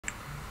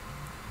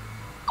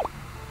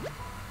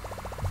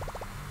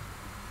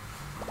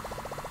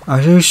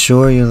Are you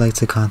sure you'd like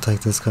to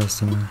contact this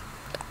customer?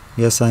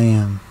 Yes, I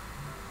am.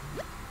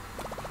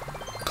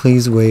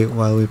 Please wait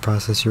while we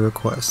process your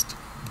request.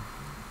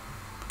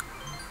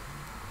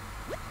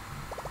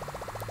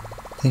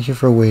 Thank you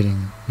for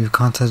waiting. We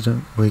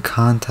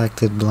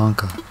contacted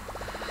Blanca.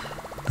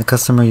 The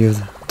customer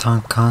you've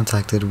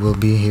contacted will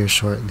be here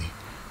shortly.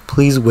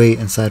 Please wait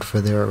inside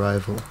for their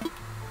arrival.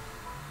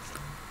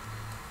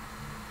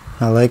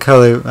 I like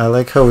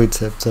how we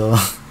tiptoe,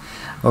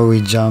 or we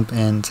jump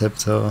and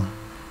tiptoe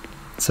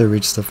to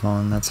reach the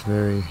phone. That's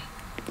very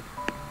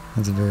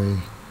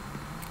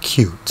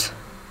cute.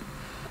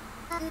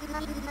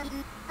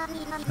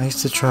 I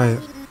used to try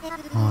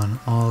on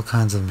all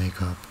kinds of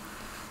makeup.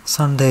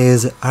 Some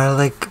days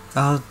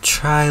I'll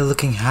try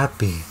looking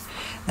happy,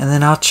 and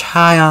then I'll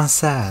try on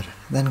sad,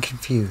 then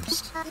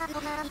confused.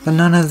 But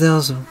none of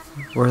those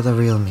were the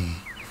real me.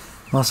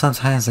 Well,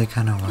 sometimes they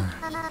kinda were.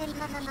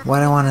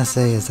 What I want to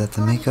say is that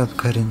the makeup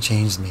couldn't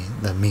change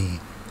the me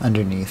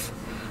underneath.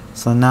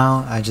 So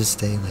now I just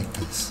stay like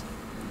this.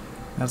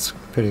 That's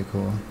pretty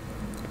cool.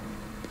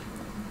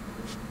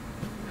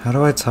 How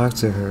do I talk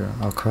to her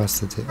across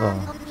the table?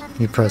 Oh,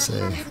 you press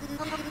A.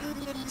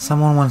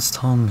 Someone once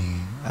told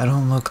me I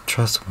don't look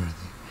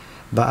trustworthy,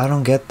 but I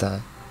don't get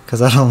that,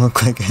 because I don't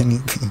look like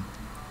anything.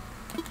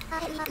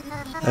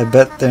 I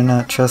bet they're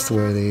not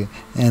trustworthy,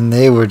 and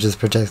they were just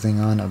projecting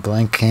on a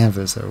blank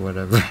canvas or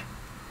whatever.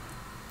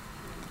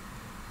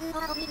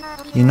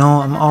 You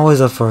know, I'm always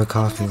up for a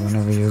coffee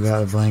whenever you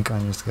got a blank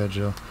on your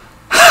schedule.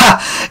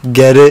 Ha!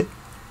 Get it?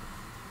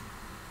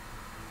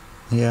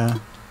 Yeah.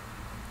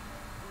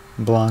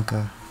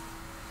 Blanca.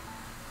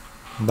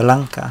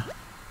 Blanca.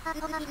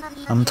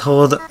 I'm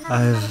told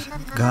I've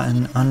got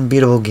an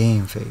unbeatable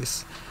game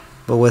face,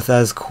 but with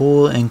as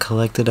cool and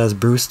collected as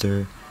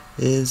Brewster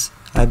is,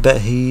 I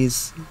bet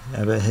his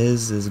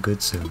is good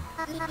too.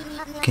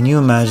 Can you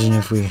imagine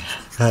if we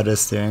had a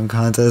staring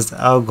contest?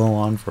 I'll go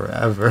on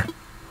forever.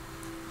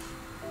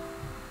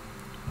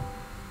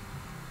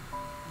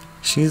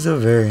 She's a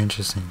very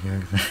interesting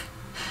character.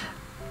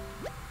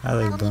 I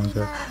like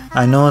Blanca.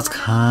 I know it's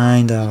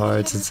kinda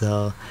hard to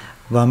tell,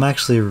 but I'm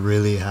actually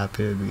really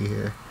happy to be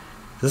here.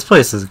 This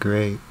place is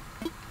great.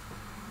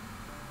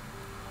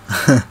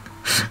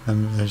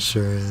 It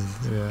sure is,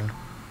 yeah.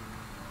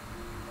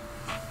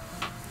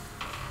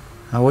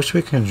 I wish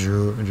we could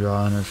draw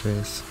on her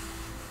face.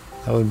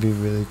 That would be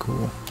really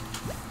cool.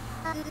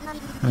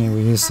 I mean,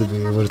 we used to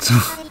be able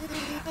to.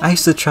 I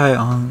used to try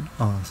on.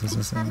 Oh, this is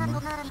the same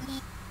one.